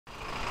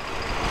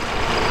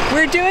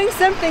We're doing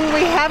something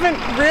we haven't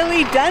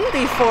really done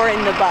before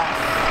in the bus.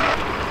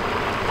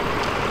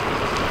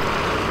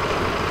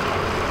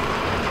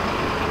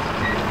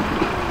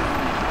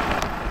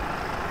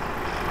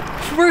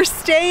 We're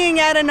staying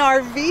at an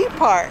RV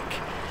park.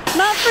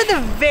 Not for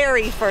the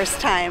very first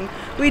time.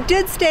 We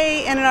did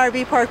stay in an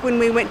RV park when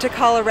we went to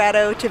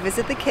Colorado to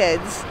visit the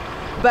kids,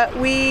 but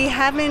we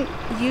haven't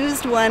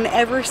used one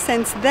ever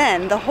since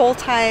then. The whole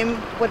time,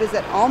 what is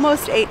it,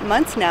 almost 8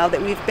 months now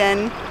that we've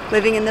been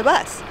living in the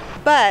bus.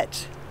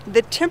 But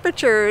the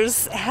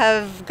temperatures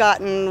have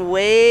gotten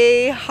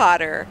way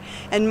hotter,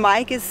 and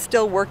Mike is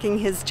still working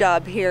his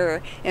job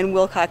here in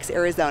Willcox,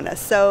 Arizona.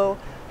 So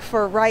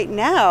for right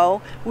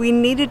now, we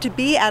needed to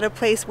be at a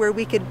place where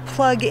we could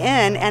plug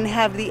in and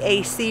have the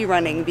AC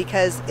running,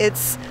 because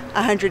it's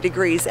 100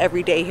 degrees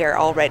every day here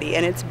already,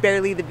 and it's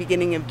barely the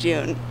beginning of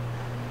June.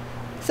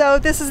 So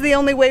this is the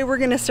only way we're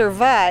going to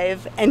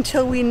survive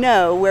until we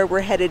know where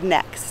we're headed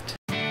next.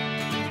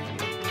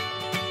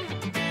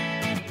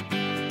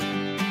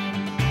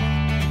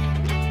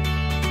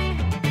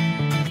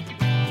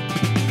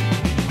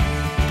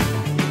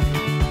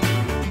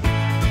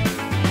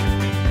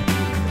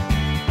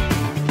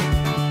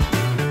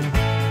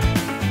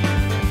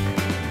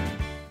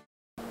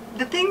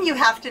 The thing you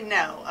have to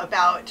know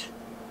about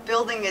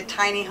building a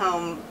tiny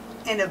home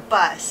in a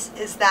bus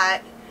is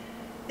that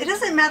it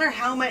doesn't matter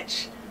how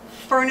much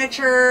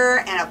furniture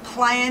and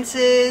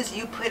appliances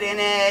you put in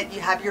it.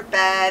 You have your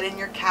bed and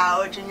your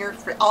couch and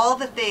all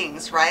the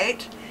things,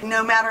 right?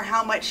 No matter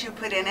how much you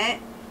put in it,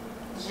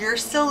 you're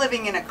still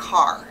living in a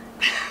car.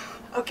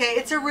 Okay,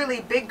 it's a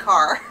really big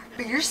car,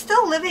 but you're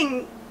still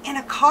living in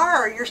a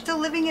car. You're still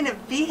living in a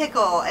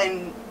vehicle.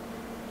 And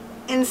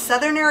in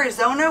southern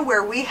Arizona,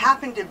 where we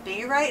happen to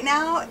be right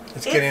now,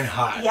 it's getting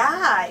hot.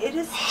 Yeah, it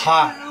is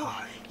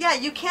hot. Yeah,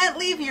 you can't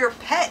leave your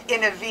pet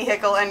in a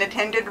vehicle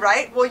unattended,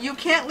 right? Well, you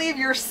can't leave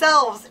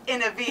yourselves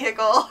in a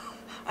vehicle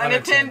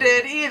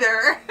unattended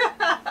either.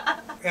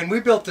 And we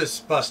built this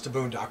bus to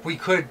boondock. We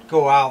could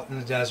go out in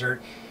the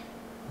desert,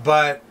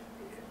 but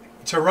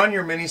to run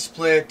your mini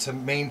split, to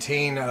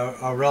maintain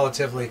a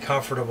relatively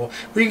comfortable,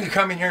 we can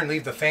come in here and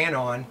leave the fan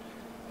on,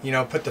 you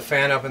know, put the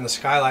fan up in the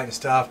skylight and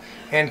stuff,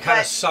 and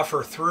kind of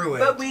suffer through it.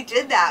 But we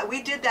did that.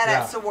 We did that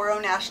at Saguaro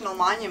National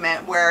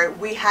Monument, where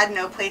we had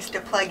no place to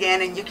plug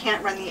in, and you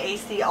can't run the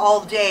AC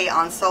all day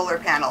on solar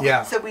panel.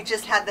 Yeah. So we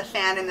just had the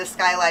fan in the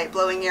skylight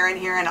blowing air in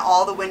here and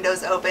all the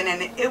windows open,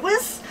 and it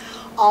was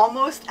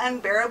almost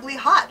unbearably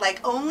hot.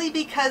 Like, only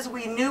because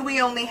we knew we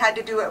only had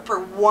to do it for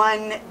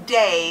one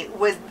day,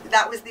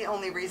 that was the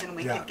only reason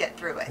we could get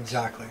through it.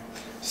 Exactly.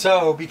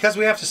 So because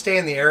we have to stay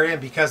in the area,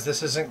 because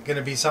this isn't going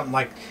to be something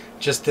like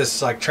just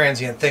this like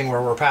transient thing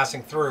where we're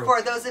passing through.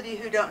 For those of you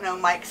who don't know,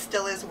 Mike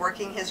still is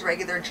working his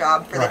regular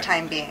job for the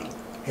time being.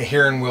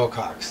 Here in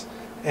Willcox.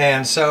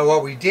 And so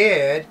what we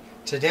did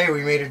today,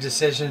 we made a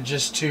decision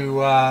just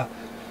to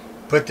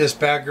put this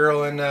bad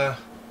girl in an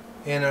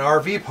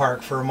RV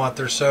park for a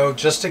month or so,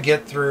 just to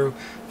get through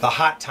the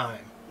hot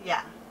time.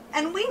 Yeah.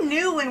 And we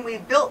knew when we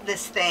built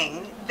this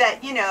thing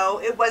that, you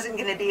know, it wasn't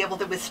going to be able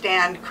to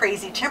withstand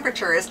crazy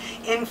temperatures.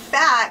 In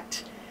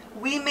fact,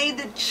 we made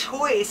the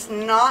choice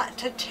not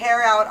to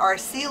tear out our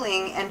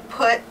ceiling and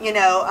put, you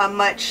know, a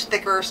much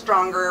thicker,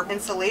 stronger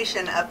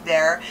insulation up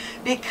there,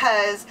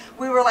 because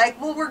we were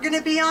like, well, we're going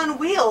to be on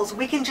wheels.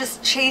 We can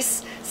just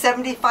chase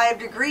 75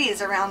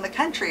 degrees around the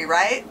country,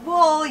 right?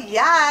 Well,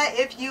 yeah,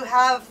 if you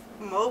have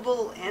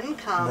mobile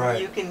income,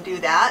 you can do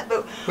that,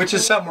 but which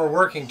is something we're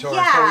working towards,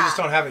 but we just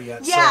don't have it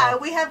yet. Yeah, so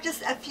we have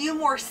just a few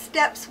more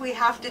steps we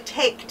have to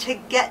take to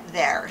get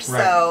there.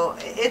 So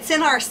it's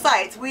in our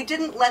sights. We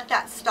didn't let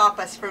that stop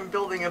us from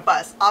building a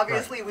bus.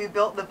 Obviously, we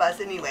built the bus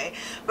anyway,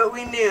 but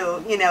we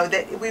knew, you know,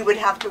 that we would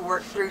have to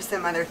work through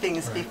some other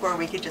things before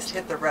we could just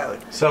hit the road.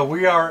 So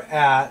we are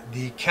at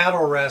the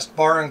Cattlerest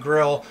Bar and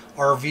Grill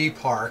RV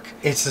Park.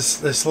 It's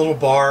this little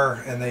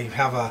bar, and they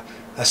have a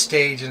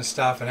stage and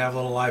stuff, and have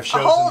little live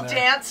shows. A whole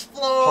dance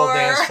floor.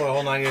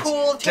 Whole nine. It's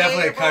pool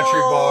definitely tables, a country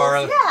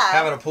bar. Yeah.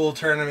 Having a pool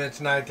tournament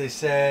tonight, they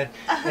said.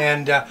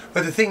 And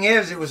but the thing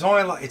is, it was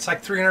only it's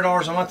like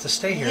 $300 a month to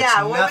stay here.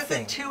 Yeah, it's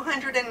nothing. What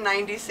was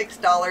it?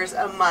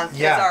 $296 a month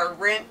is our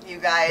rent, you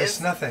guys.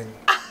 It's nothing.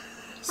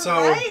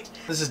 So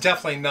this is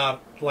definitely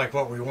not like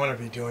what we want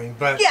to be doing,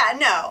 but yeah,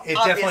 no, it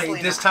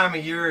definitely this time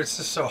of year it's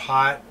just so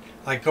hot.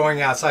 Like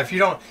going outside, if you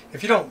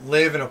don't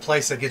live in a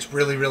place that gets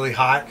really, really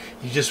hot,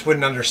 you just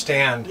wouldn't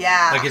understand.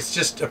 Yeah. Like, it's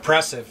just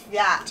oppressive.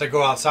 Yeah. To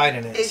go outside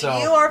in it. If you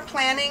are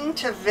planning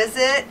to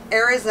visit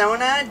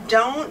Arizona,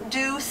 don't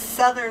do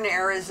southern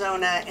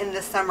Arizona in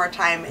the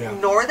summertime. Yeah.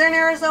 Northern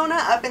Arizona,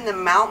 up in the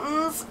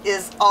mountains,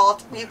 is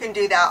all you can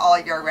do that all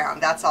year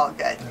round. That's all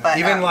good. Yeah. But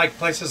even like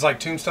places like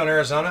Tombstone,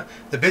 Arizona,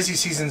 the busy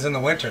season's in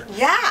the winter.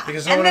 Yeah.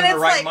 Because no one in their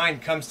right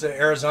mind comes to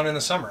Arizona in the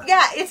summer.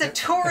 Yeah, it's a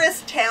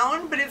tourist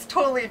town, but it's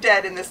totally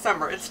dead in the summer.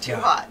 It's too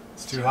hot.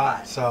 It's too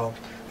hot. So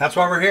that's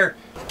why we're here.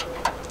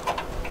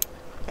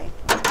 Okay.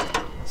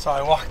 So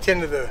I walked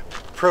into the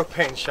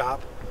propane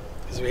shop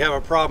because we have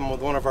a problem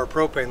with one of our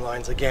propane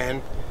lines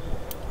again.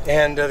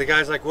 And the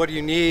guy's like, what do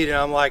you need? And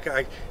I'm like,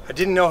 I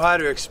didn't know how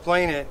to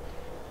explain it,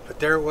 but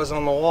there it was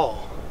on the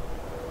wall.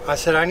 I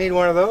said, I need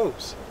one of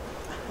those.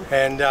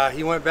 And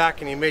he went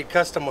back and he made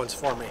custom ones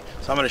for me.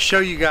 So I'm going to show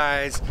you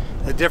guys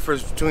the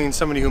difference between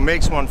somebody who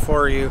makes one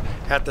for you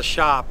at the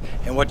shop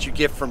and what you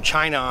get from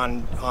China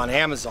on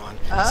Amazon.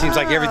 Oh. It seems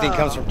like everything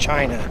comes from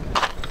China.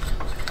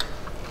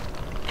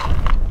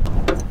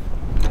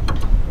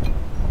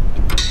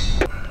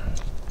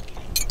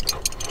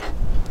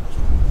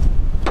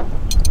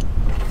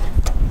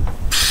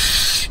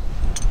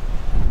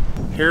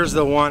 Here's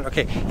the one.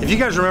 Okay, if you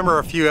guys remember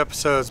a few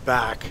episodes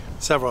back,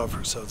 several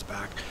episodes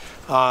back,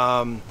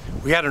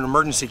 we had an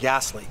emergency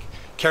gas leak.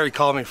 Carrie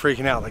called me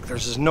freaking out, like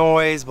there's this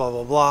noise, blah,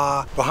 blah,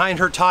 blah. Behind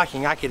her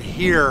talking, I could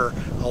hear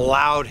a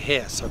loud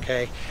hiss,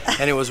 okay?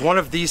 And it was one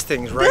of these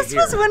things right here. This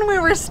was when we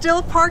were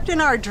still parked in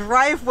our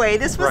driveway.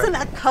 This wasn't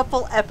a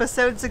couple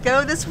episodes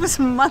ago. This was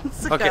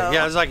months ago. Okay,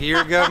 yeah, it was like a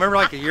year ago. Remember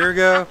like a year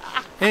ago?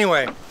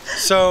 Anyway,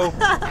 so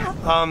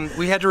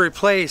we had to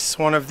replace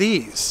one of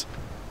these.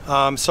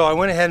 So I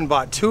went ahead and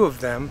bought 2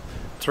 of them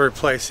to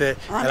replace it.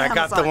 And I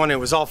got the one that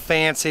was all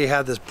fancy,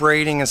 had this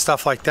braiding and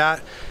stuff like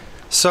that.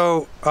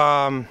 So,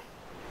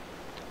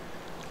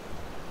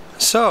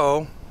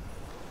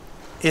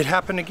 it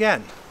happened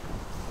again.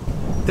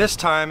 This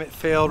time it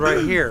failed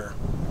right here.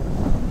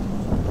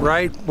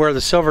 Right where the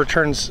silver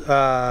turns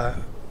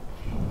to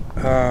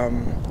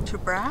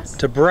brass?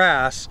 To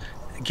brass,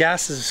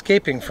 gas is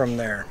escaping from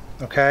there,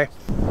 okay?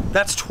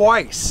 That's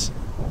twice.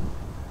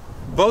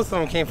 Both of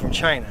them came from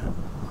China.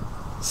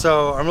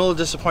 So I'm a little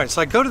disappointed.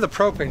 So I go to the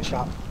propane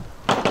shop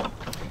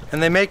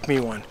and they make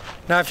me one.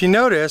 Now if you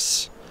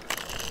notice,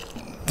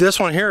 this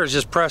one here is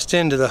just pressed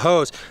into the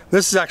hose.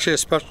 This is actually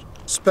a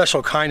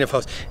special kind of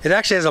hose. It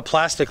actually has a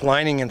plastic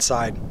lining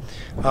inside.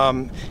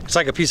 It's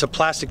like a piece of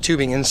plastic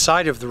tubing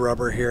inside of the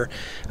rubber here.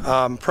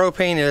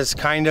 Propane is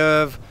kind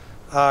of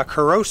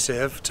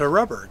corrosive to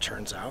rubber, it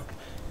turns out.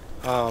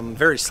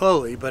 Very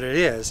slowly, but it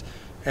is.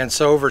 And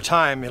so over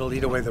time, it'll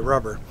eat away the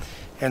rubber.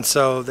 And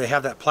so they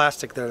have that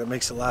plastic there that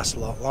makes it last a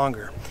lot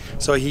longer.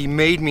 So he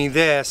made me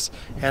this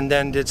and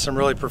then did some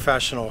really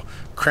professional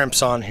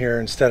crimps on here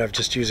instead of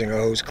just using a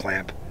hose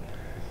clamp.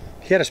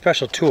 He had a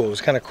special tool, it was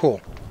kind of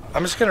cool.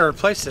 I'm just gonna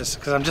replace this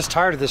because I'm just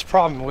tired of this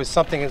problem with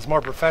something that's more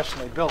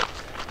professionally built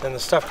than the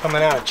stuff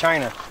coming out of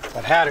China.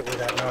 I've had it with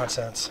that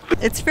nonsense.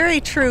 It's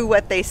very true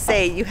what they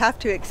say. You have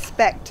to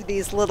expect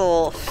these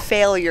little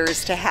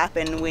failures to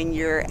happen when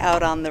you're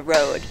out on the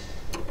road.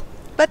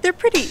 But they're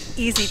pretty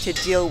easy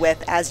to deal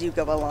with as you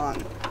go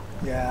along.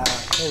 Yeah,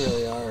 they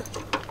really are.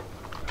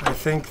 I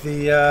think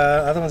the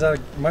other ones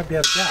might be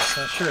out of gas,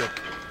 not sure.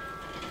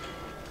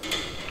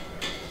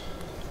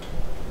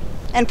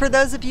 And for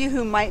those of you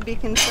who might be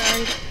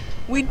concerned,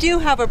 we do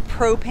have a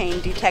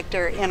propane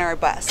detector in our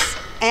bus.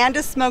 And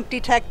a smoke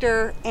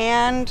detector,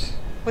 and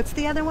what's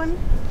the other one?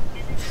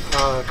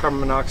 Carbon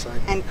monoxide.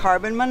 And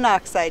carbon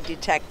monoxide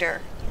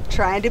detector.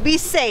 Trying to be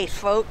safe,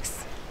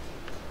 folks.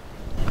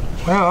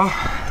 Well,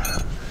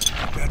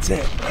 that's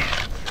it.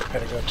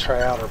 Gotta go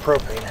try out our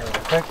propane here real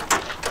quick.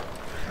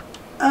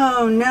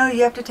 Oh no,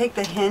 you have to take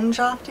the hinge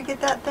off to get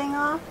that thing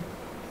off?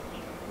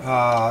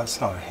 It's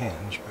not a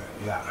hinge,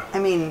 but yeah. I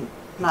mean,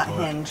 not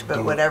hinge,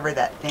 but whatever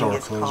that thing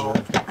is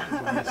called.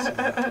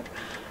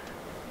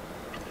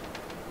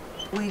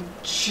 We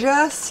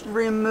just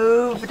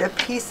removed a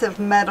piece of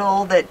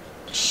metal that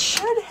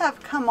should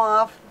have come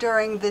off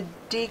during the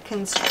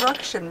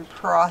deconstruction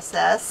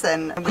process,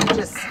 and we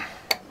just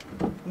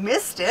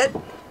missed it.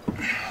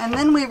 And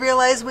then we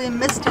realized we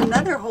missed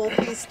another whole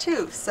piece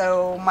too,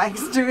 so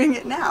Mike's doing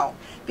it now.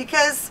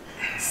 Because,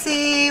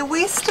 see,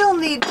 we still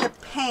need to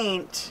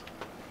paint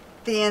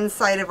the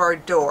inside of our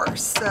door,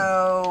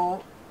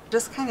 so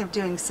just kind of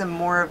doing some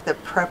more of the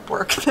prep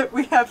work that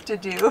we have to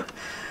do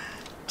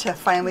to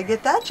finally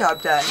get that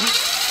job done.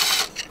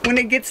 When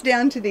it gets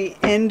down to the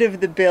end of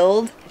the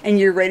build and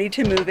you're ready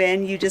to move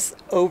in, you just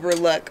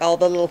overlook all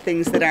the little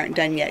things that aren't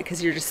done yet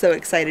because you're just so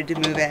excited to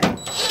move in.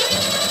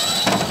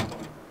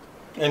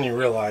 And you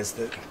realize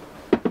that,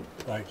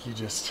 like, you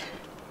just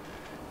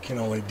can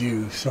only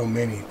do so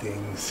many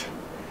things.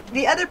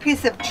 The other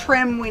piece of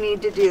trim we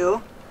need to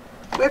do,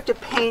 we have to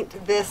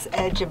paint this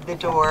edge of the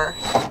door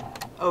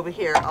over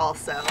here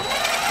also.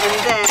 And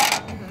then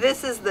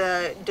this is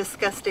the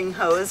disgusting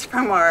hose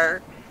from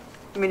our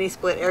mini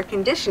split air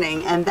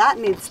conditioning, and that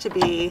needs to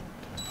be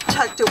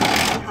tucked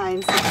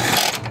away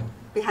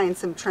behind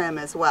some trim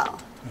as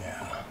well.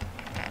 Yeah.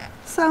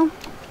 So,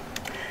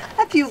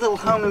 a few little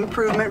home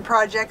improvement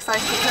projects, I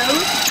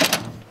suppose.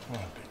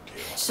 Not a big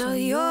deal. So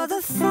you're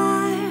the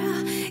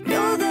fire,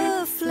 you're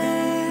the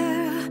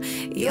flare,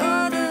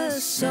 you're the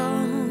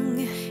song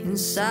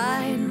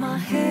inside my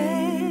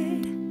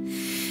head,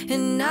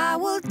 and I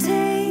will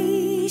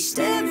taste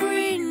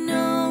every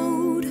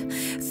note,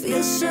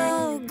 feel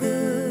so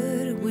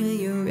good when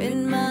you're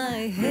in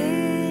my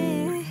head.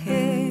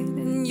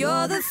 And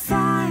you're the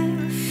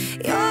fire,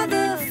 you're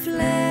the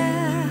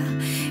flare,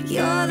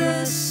 you're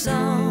the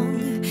song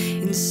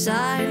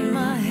inside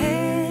my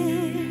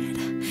head,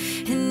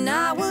 and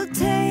I will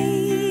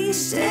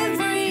taste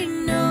every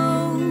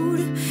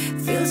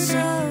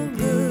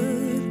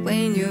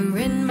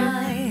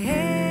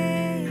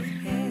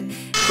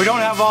We don't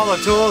have all the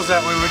tools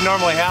that we would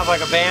normally have,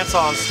 like a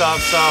bandsaw and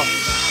stuff, so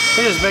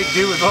we just make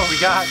do with what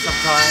we got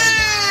sometimes.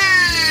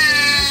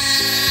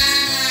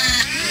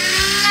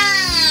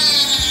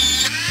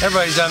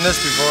 Everybody's done this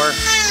before,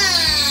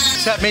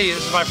 except me.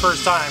 This is my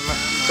first time.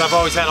 I've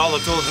always had all the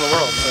tools in the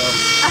world, so.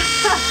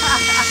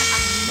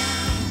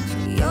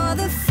 You're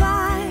the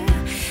fire,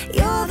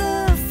 you're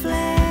the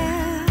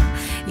flare,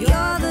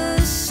 you're the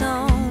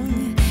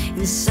song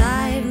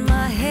inside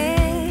my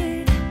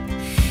head,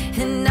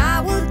 and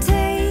I will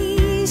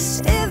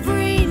taste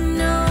every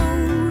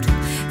note.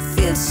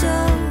 Feels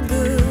so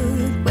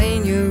good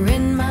when you're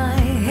in my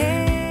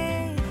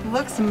head.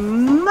 Looks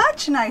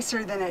much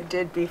nicer than it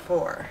did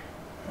before.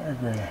 I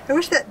agree. I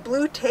wish that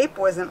blue tape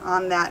wasn't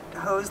on that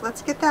hose.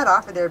 Let's get that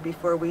off of there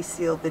before we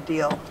seal the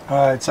deal.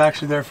 It's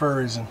actually there for a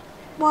reason.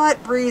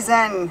 What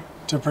reason?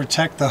 To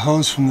protect the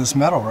hose from this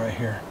metal right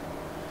here.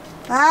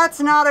 That's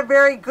not a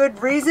very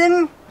good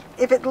reason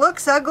if it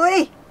looks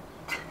ugly.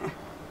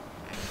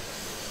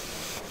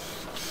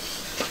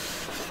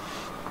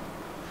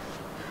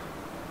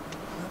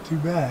 Not too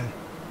bad.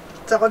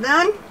 It's all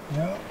done?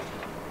 Yeah,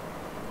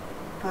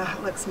 Oh,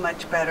 it looks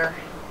much better.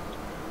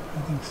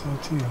 I think so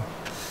too.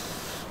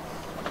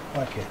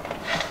 Like it.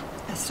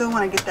 I still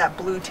want to get that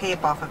blue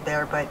tape off of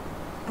there, but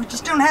we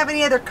just don't have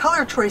any other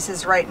color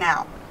choices right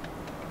now.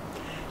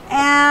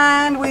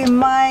 And we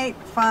might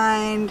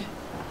find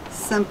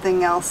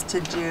something else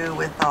to do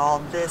with all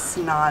this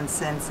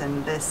nonsense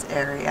in this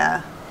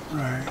area.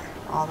 Right.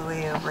 All the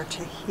way over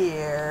to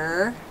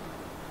here.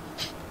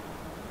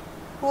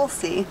 We'll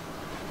see.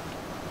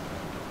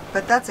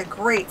 But that's a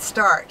great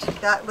start.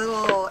 That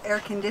little air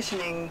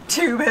conditioning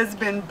tube has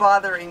been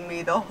bothering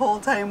me the whole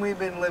time we've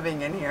been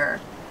living in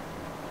here.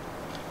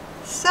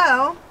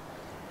 So,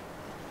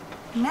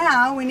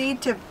 now we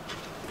need to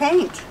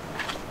paint.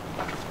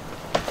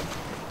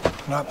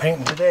 Not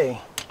painting today.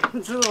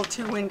 It's a little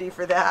too windy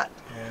for that.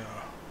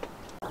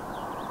 Yeah.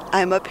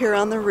 I'm up here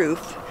on the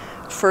roof,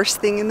 first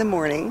thing in the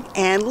morning,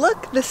 and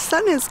look, the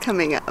sun is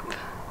coming up.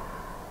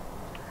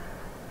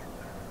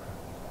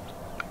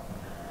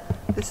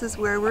 This is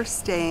where we're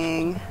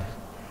staying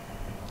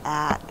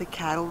at the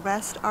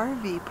Cattlerest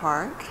RV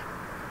Park.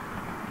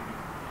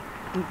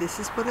 And this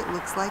is what it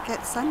looks like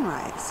at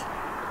sunrise.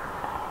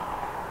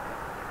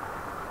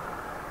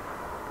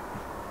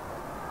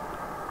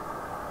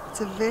 It's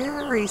a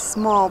very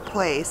small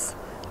place,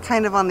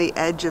 kind of on the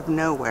edge of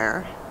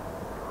nowhere.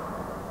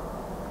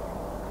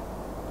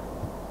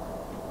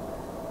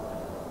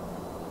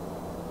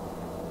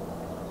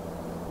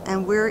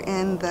 And we're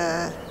in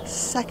the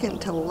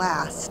second to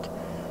last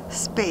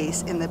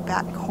space in the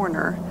back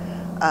corner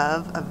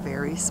of a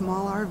very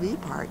small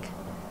RV park.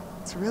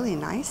 It's really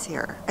nice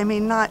here. I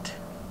mean, not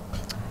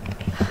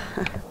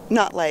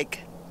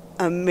like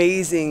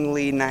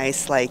amazingly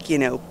nice, like, you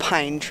know,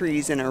 pine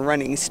trees and a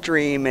running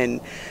stream and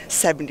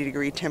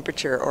 70-degree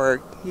temperature or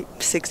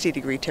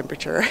 60-degree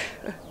temperature.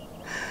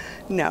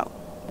 No,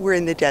 we're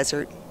in the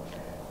desert.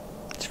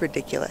 It's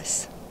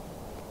ridiculous.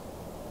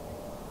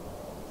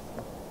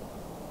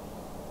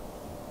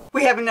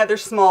 We have another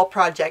small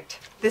project,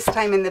 this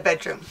time in the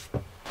bedroom.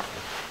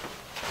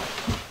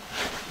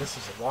 This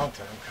is a long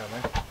time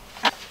coming.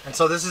 And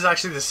so this is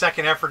actually the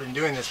second effort in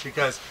doing this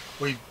because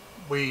we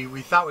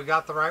thought we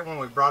got the right one.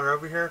 We brought it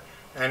over here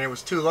and it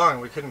was too long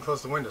and we couldn't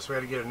close the window, so we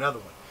had to get another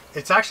one.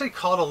 It's actually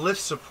called a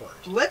lift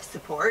support. Lift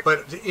support?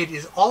 But it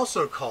is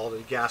also called a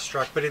gas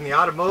strut, but in the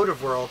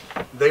automotive world,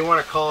 they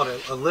want to call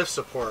it a lift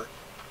support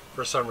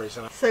for some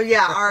reason. So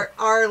yeah,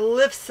 our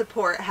lift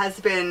support has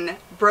been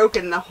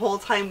broken the whole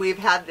time we've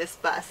had this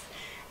bus.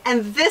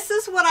 And this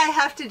is what I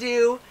have to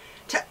do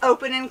to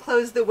open and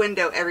close the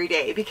window every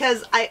day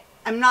because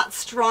I'm not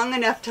strong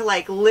enough to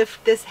like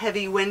lift this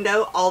heavy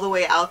window all the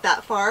way out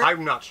that far.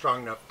 I'm not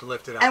strong enough to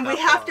lift it out and that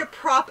we have far. to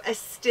prop a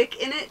stick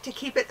in it to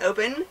keep it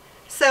open.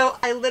 So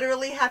I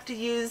literally have to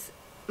use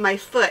my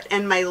foot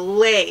and my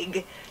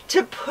leg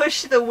to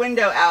push the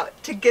window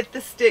out to get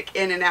the stick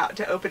in and out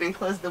to open and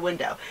close the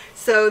window.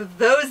 So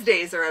those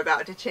days are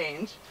about to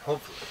change.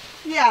 Hopefully.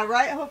 Yeah,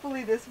 right?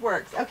 Hopefully this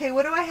works. Okay,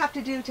 what do I have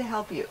to do to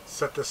help you?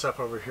 Set this up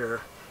over here.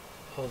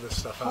 Hold this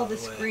stuff out Hold of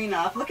the the way. screen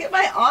off. Look at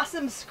my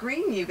awesome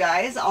screen, you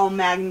guys, all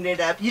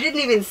magneted up. You didn't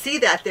even see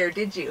that there,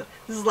 did you?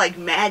 This is like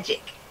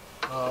magic.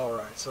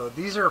 Alright, so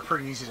these are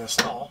pretty easy to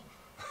install.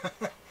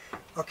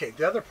 Okay,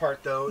 the other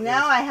part though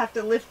now is I have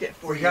to lift it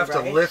for you, you have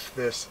right? to lift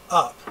this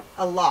up.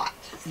 A lot.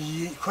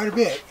 Quite a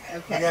bit.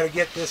 Okay. You got to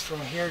get this from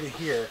here to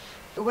here.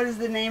 What is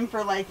the name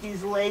for like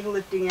these leg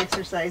lifting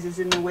exercises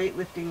in the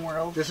weightlifting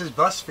world? This is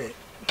bus fit.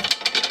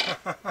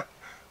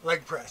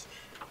 Leg press.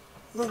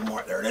 A little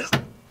more. There it is.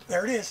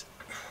 There it is.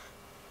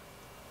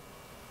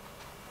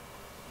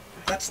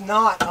 That's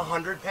not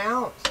 100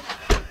 pounds.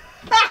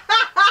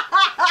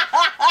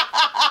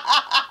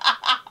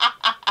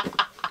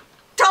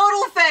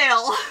 Total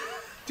fail.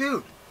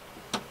 Dude.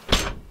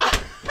 What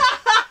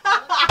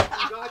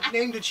in God's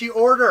name did she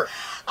order?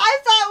 I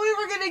thought we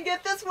were going to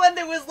get this one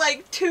that was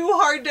like too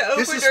hard to open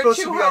This is or supposed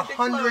too to be hard to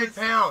 100 close.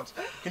 pounds.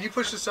 Can you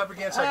push this up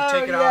again so I can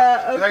take it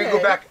yeah, off? And I can go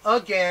okay. back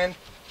again.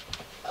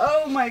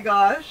 Oh my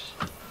gosh.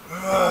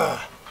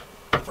 Oh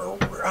my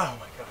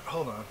God,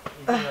 hold on.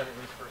 You can let it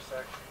loose for a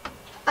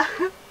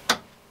sec.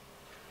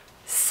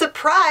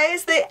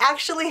 Surprise, they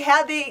actually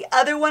had the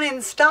other one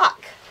in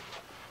stock.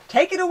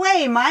 Take it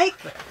away, Mike.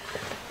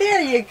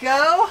 There you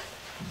go.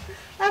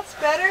 That's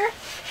better.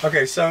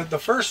 Okay, so the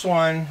first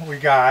one we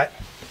got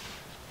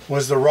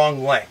was the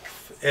wrong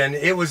length, and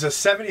it was a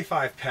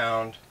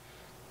 75-pound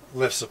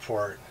lift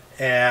support,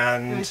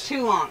 and it was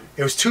too long.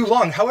 It was too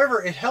long.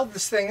 However, it held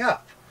this thing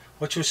up,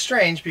 which was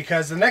strange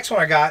because the next one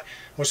I got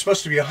was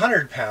supposed to be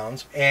 100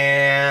 pounds,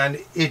 and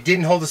it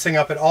didn't hold this thing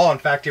up at all. In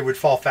fact, it would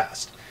fall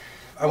fast.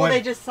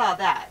 They just saw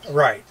that.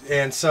 Right,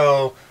 and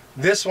so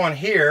this one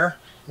here,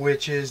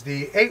 which is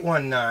the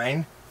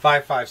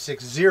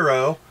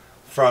 819-5560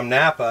 from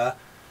Napa,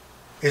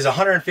 is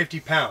 150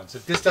 pounds.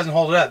 If this doesn't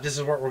hold it up, this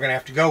is what we're going to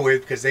have to go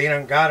with, because they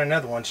ain't got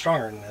another one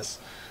stronger than this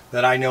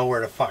that I know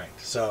where to find.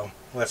 So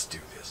let's do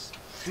this.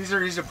 These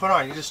are easy to put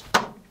on. You just,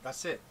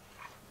 that's it.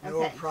 No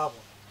Okay.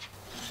 problem.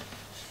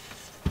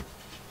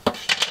 Okay,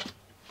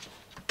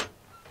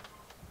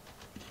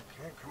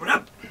 coming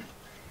up.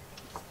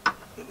 A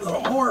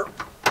little more.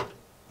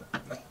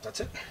 That's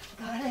it.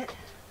 Got it.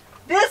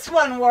 This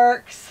one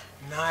works.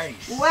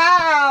 Nice.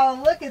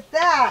 Wow, look at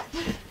that.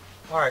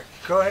 All right,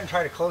 go ahead and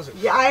try to close it.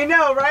 Yeah, I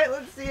know, right?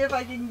 Let's see if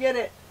I can get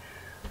it.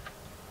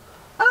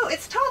 Oh,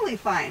 it's totally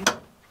fine.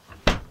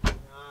 Nice.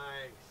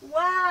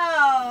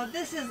 Wow,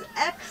 this is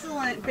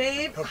excellent,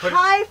 babe. Oh, put it-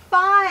 High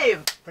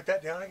five. Put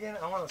that down again.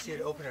 I want to see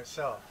it open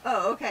itself.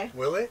 Oh, okay.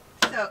 Will it?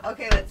 So,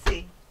 okay, let's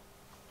see.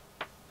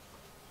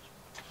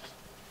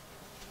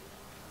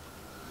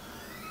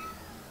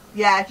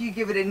 Yeah, if you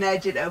give it a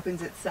nudge, it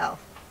opens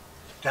itself.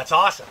 That's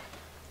awesome.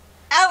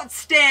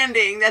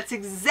 Outstanding. That's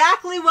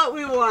exactly what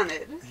we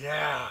wanted.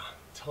 Yeah,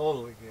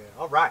 totally good.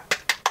 All right.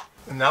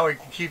 And now we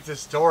can keep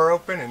this door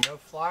open and no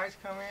flies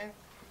come in.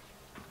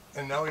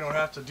 And now we don't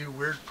have to do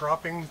weird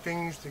propping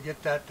things to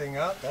get that thing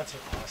up. That's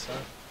awesome.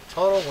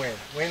 Total win.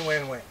 Win,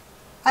 win, win.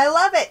 I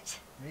love it.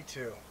 Me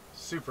too.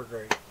 Super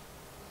great.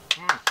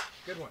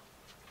 Good one.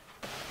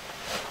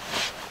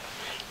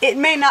 It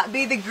may not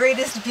be the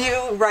greatest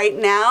view right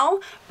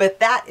now, but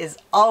that is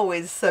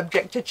always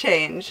subject to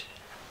change.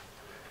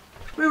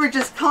 We were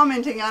just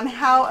commenting on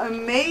how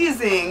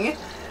amazing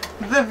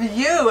the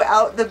view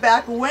out the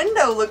back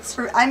window looks.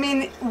 I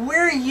mean,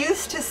 we're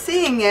used to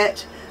seeing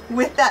it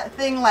with that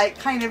thing like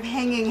kind of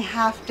hanging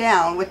half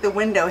down, with the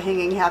window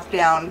hanging half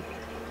down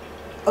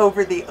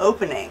over the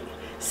opening.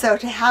 So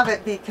to have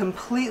it be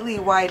completely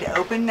wide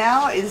open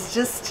now is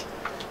just...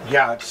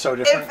 Yeah, it's so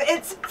different.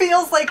 It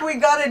feels like we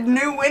got a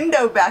new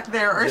window back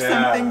there or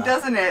something,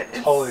 doesn't it?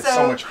 It's totally,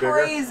 so much bigger.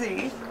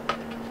 Crazy.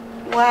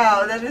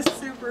 Wow, that is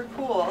super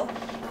cool.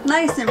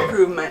 Nice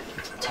improvement.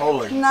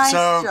 Totally. Nice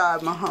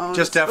job, Mahomes.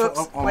 Just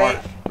definitely. Oops, wait,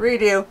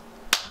 redo.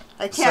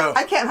 I can't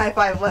high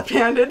five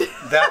left-handed.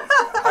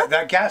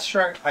 That gas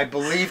truck, I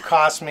believe,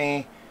 cost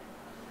me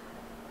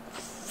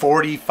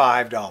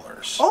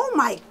 $45. Oh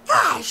my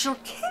gosh, you're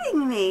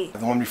kidding me.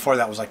 The one before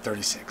that was like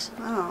 36.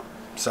 Oh.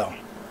 So.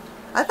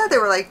 I thought they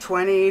were like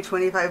 20,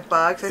 25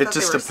 bucks. It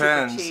just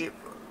depends. Super cheap.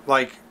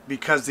 Like,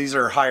 because these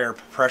are higher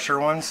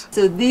pressure ones.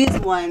 So these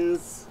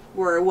ones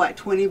were what,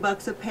 20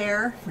 bucks a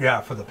pair?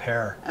 Yeah, for the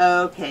pair.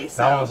 Okay,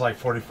 so that one was like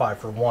 45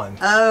 for one.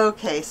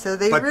 Okay, so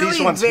they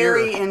really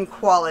vary in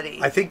quality.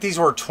 I think these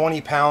were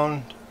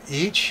 20-pound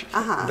each.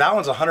 That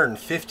one's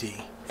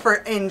 150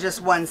 in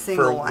just one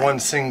single one. For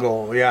one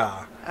single,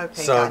 yeah.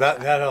 Okay. So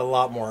that had a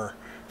lot more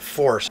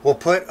force. We'll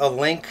put a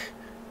link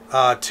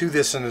to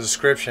this in the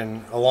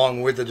description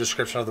along with the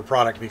description of the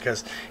product,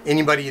 because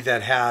anybody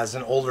that has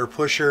an older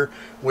pusher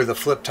with a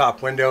flip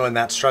top window and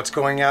that strut's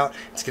going out,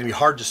 it's going to be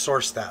hard to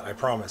source that, I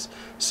promise.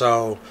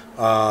 So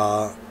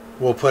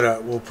we'll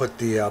put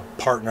the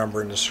part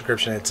number in the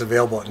description. It's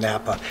available at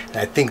Napa, and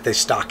I think they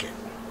stock it.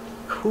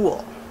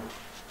 Cool.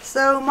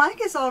 So Mike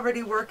is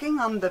already working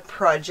on the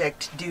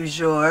project du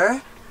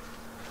jour.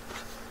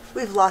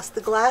 We've lost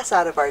the glass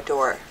out of our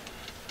door.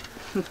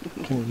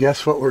 Can you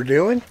guess what we're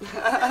doing?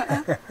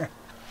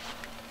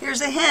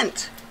 Here's a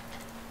hint.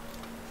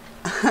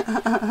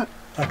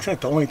 That's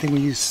like the only thing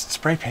we used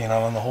spray paint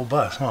on the whole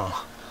bus, huh?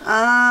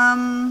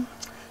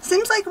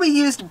 Seems like we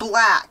used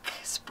black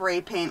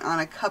spray paint on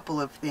a couple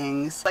of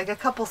things. Like a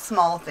couple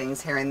small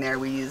things here and there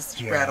we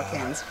used rattle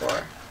cans for.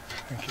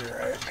 I think you're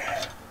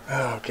right.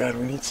 Oh God,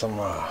 we need some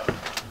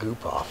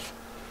goop off.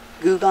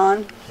 Goo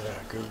gone? Yeah,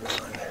 goo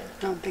gone. I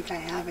don't think I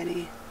have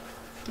any.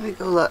 Let me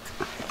go look.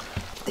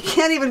 I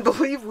can't even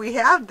believe we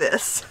have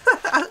this.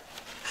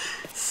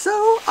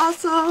 So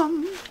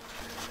awesome.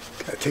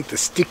 Gotta take the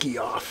sticky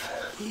off.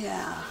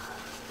 Yeah.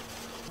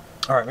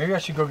 All right, maybe I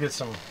should go get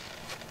some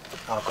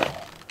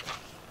alcohol.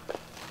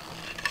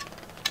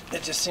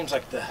 It just seems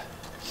like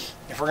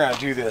if we're gonna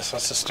do this,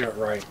 let's just do it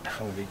right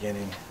from the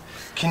beginning.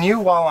 Can you,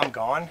 while I'm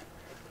gone,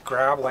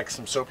 grab like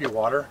some soapy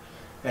water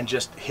and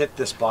just hit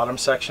this bottom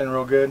section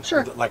real good?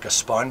 Sure. Like a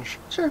sponge?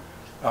 Sure.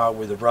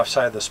 With the rough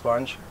side of the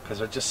sponge, because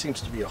there just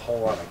seems to be a whole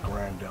lot of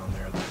grime down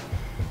there that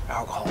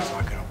alcohol's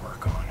not going to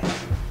work on.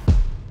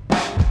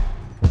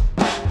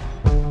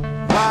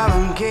 While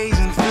I'm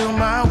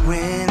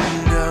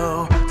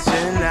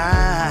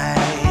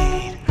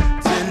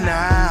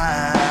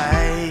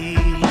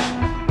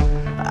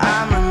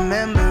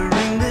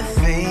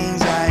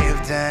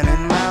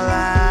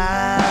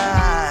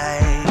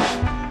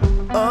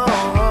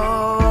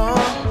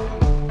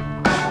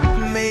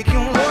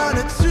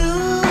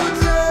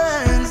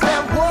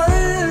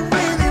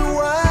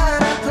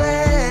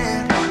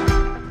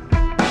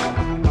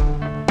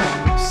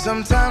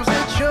Sometimes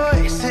the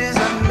choices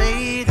I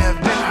made have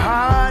been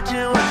hard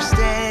to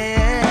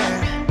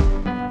understand.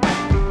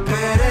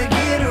 Better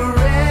get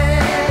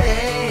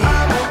ready,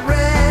 I'm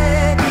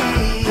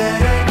ready.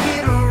 Better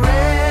get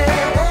ready,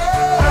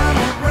 I'm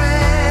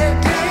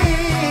ready.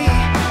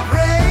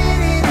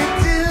 Ready to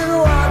do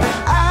all that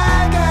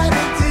I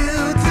gotta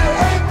do to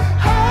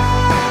aim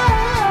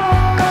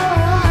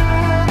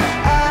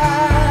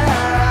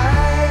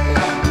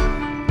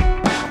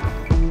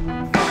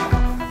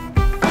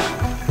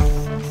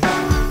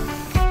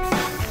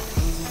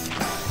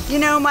You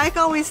know, Mike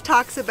always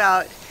talks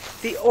about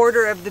the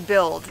order of the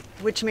build,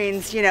 which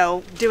means, you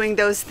know, doing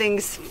those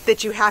things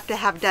that you have to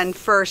have done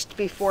first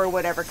before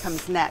whatever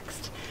comes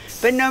next.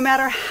 But no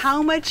matter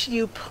how much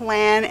you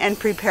plan and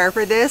prepare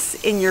for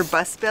this in your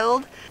bus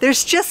build,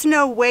 there's just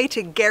no way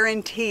to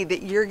guarantee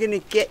that you're gonna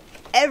get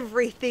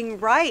everything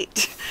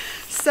right.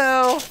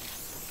 So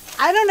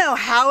I don't know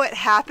how it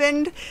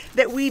happened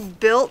that we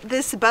built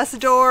this bus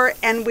door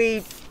and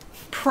we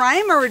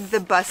primered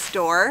the bus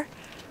door,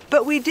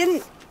 but we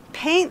didn't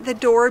paint the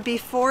door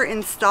before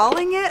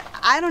installing it.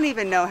 I don't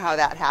even know how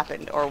that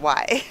happened or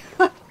why.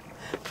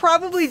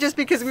 Probably just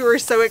because we were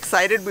so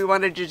excited we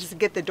wanted to just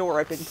get the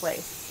door up in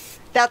place.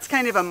 That's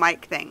kind of a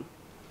Mike thing,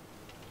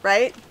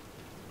 right?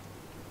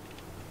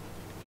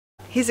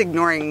 He's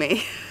ignoring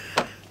me.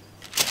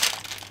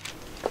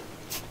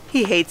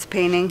 He hates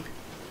painting.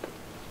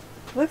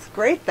 Looks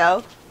great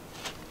though.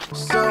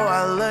 So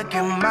I look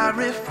at my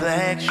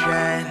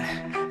reflection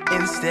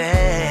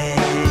instead.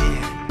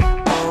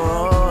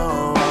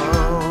 Oh,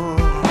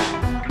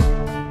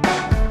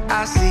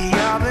 I see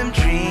all them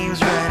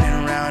dreams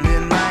running around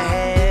in my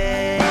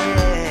head.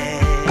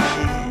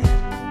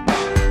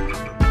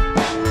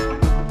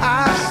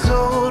 I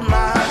sold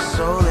my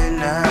soul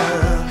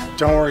enough.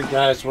 Don't worry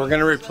guys, we're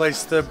gonna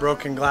replace the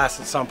broken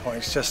glass at some point.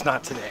 It's just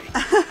not today.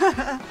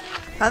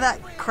 How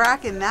that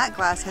crack in that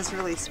glass has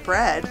really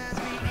spread.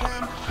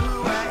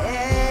 Who I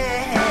am.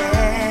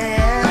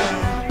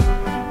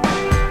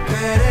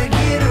 Better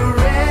get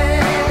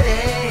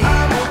ready,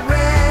 I'm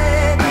ready.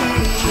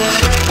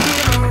 Better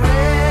get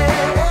ready,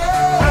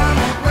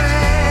 I'm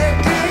ready.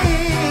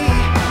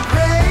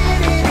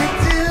 Ready to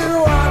do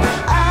all that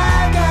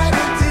I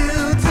gotta do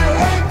to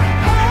aim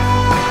high.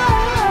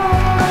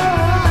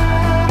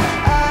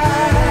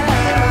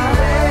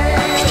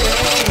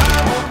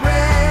 I'm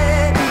ready.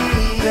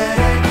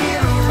 Better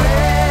get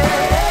ready,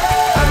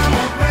 I'm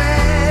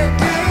ready.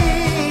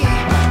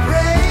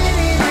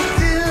 Ready to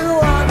do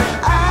all that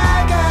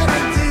I gotta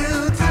do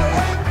to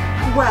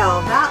aim. Well,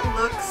 that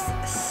looks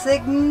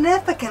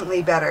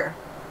significantly better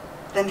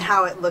than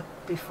how it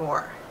looked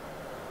before.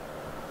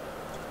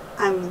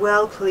 I'm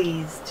well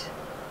pleased.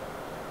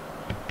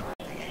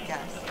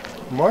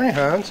 Good morning,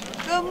 Hans.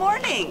 Good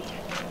morning.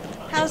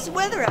 How's the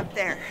weather up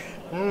there?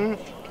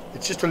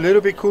 It's just a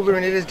little bit cooler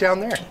than it is down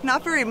there.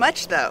 Not very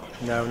much though.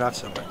 No, not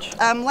so much.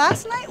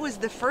 Last night was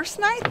the first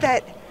night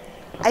that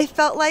I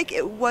felt like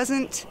it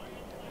wasn't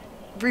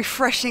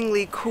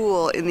refreshingly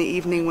cool in the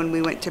evening when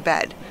we went to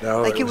bed. No,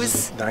 like it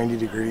was 90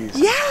 degrees.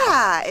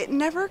 Yeah, it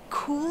never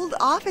cooled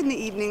off in the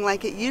evening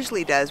like it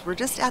usually does. We're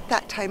just at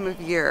that time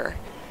of year.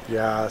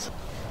 Yeah.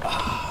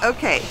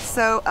 Okay,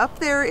 so up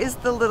there is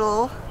the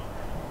little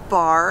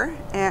bar,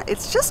 and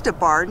it's just a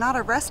bar, not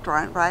a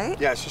restaurant, right?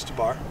 Yeah, it's just a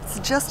bar. It's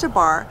just a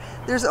bar.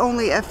 There's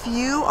only a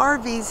few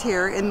RVs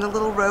here in the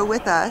little row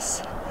with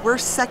us. We're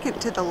second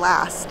to the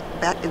last,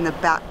 back in the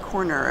back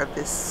corner of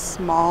this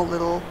small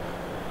little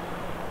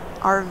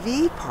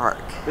RV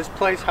park. This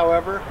place,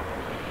 however,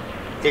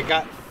 it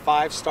got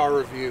 5-star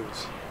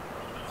reviews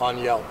on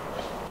Yelp.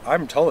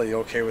 I'm totally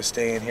okay with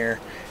staying here.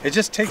 It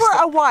just takes For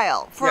a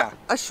while, for Yeah.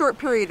 a short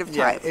period of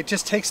time. it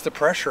just takes the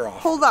pressure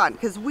off. Hold on,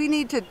 because we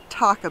need to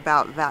talk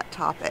about that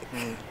topic.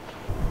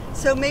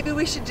 So maybe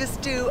we should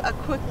just do a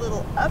quick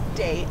little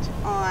update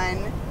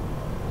on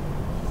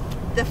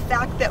the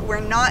fact that we're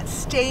not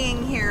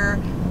staying here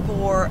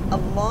for a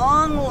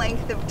long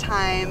length of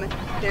time.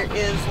 There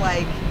is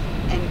like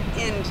an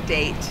end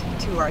date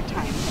to our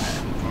time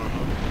here.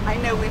 I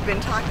know we've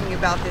been talking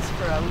about this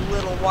for a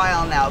little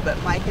while now,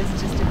 but Mike is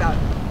just about,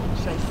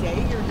 should I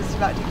say, you're just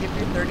about to give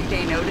your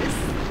 30-day notice?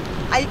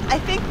 I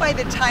think by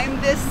the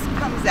time this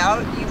comes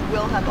out, you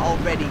will have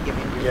already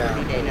given your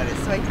 30-day notice.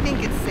 So I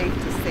think it's safe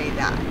to say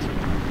that.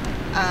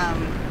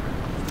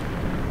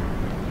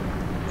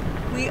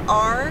 We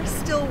are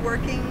still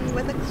working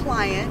with a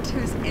client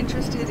who's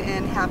interested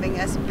in having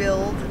us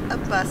build a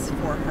bus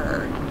for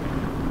her.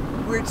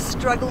 We're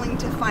struggling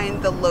to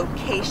find the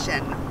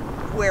location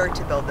where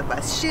to build the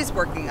bus. She's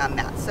working on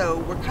that, so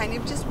we're kind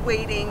of just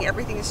waiting.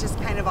 Everything is just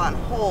kind of on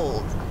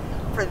hold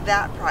for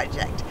that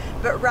project.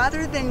 But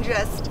rather than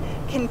just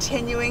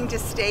continuing to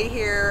stay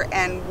here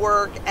and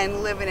work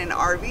and live in an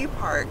RV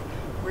park,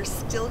 we're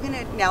still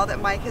gonna, now that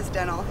Mike has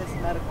done all his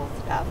medical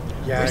stuff.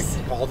 Yeah,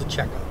 all the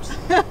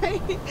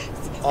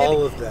checkups.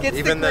 All of them. Gets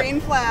Even the green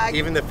flag.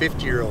 Even the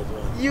 50-year-old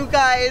one. You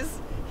guys,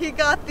 he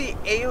got the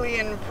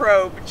alien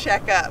probe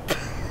checkup.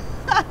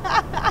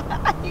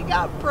 He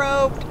got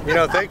probed. You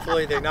know,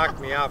 thankfully they knocked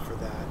me out for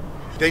that.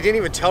 They didn't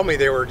even tell me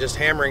they were just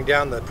hammering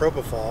down the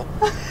propofol.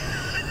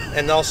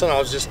 And all of a sudden I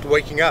was just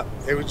waking up.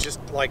 It was just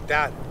like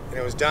that, and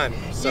it was done.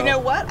 So, you know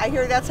what? I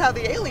hear that's how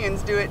the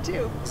aliens do it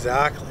too.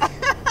 Exactly.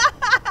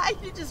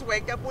 You just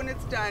wake up when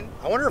it's done.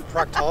 I wonder if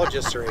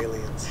proctologists are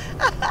aliens.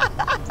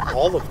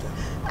 All of them.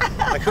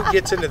 Like, who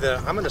gets into the,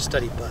 I'm going to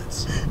study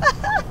butts.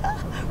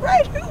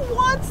 Right, who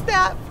wants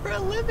that for a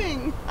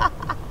living?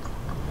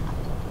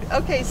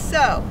 Okay,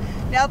 so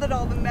now that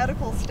all the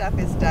medical stuff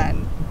is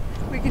done,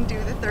 we can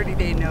do the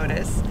 30-day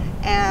notice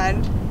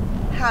and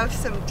have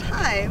some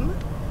time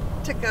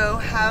to go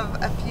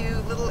have a few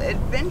little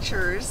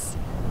adventures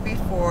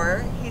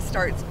before he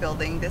starts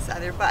building this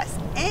other bus.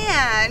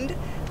 And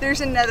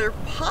there's another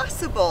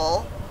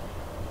possible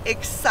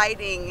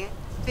exciting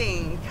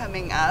thing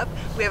coming up.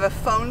 We have a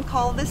phone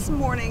call this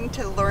morning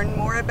to learn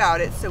more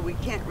about it, so we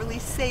can't really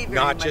say very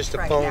much Not just a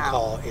right phone now.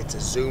 call, it's a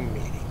Zoom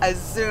meeting. A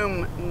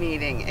Zoom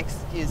meeting,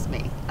 excuse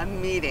me, a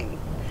meeting.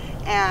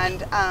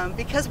 And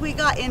because we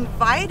got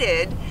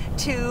invited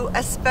to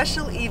a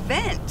special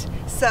event.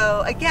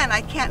 So again,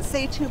 I can't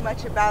say too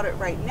much about it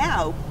right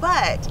now,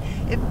 but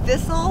if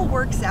this all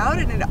works out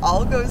and it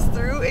all goes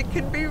through, it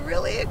could be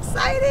really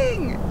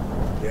exciting.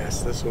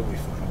 Yes, this will be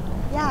fun.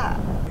 Yeah.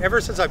 Ever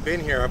since I've been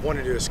here, I've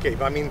wanted to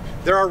escape. I mean,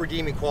 there are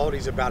redeeming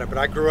qualities about it, but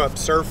I grew up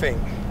surfing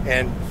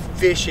and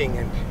fishing,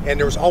 and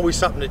there was always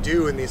something to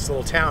do in these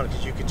little towns,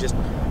 because you could just,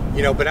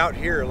 you know, but out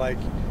here, like,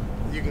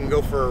 you can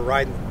go for a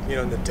ride, you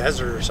know, in the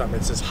desert or something.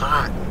 It's just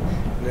hot,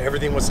 and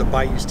everything wants to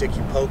bite you, stick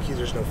you, poke you.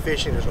 There's no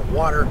fishing, there's no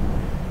water.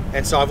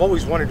 And so I've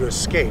always wanted to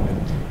escape.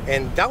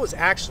 And that was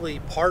actually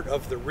part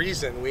of the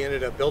reason we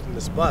ended up building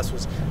this bus,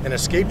 was an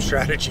escape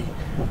strategy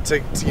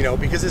to you know,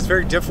 because it's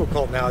very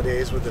difficult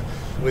nowadays with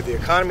the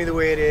economy the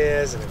way it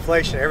is and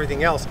inflation and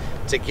everything else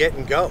to get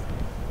and go.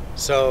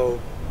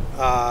 So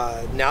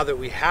now that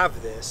we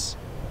have this,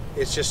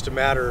 it's just a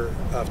matter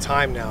of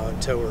time now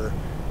until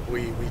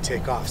we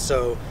take off.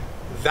 So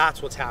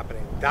that's what's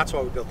happening. That's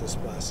why we built this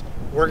bus.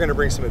 We're gonna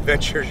bring some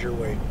adventures your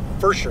way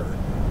for sure,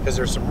 because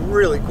there's some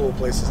really cool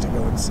places to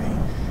go and see.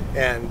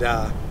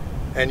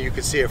 And you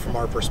can see it from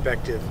our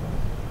perspective,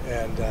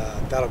 and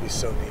that'll be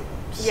so neat.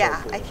 So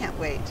Yeah, cool. I can't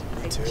wait.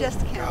 Me I too.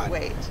 just can't God.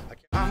 wait.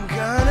 I'm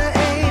gonna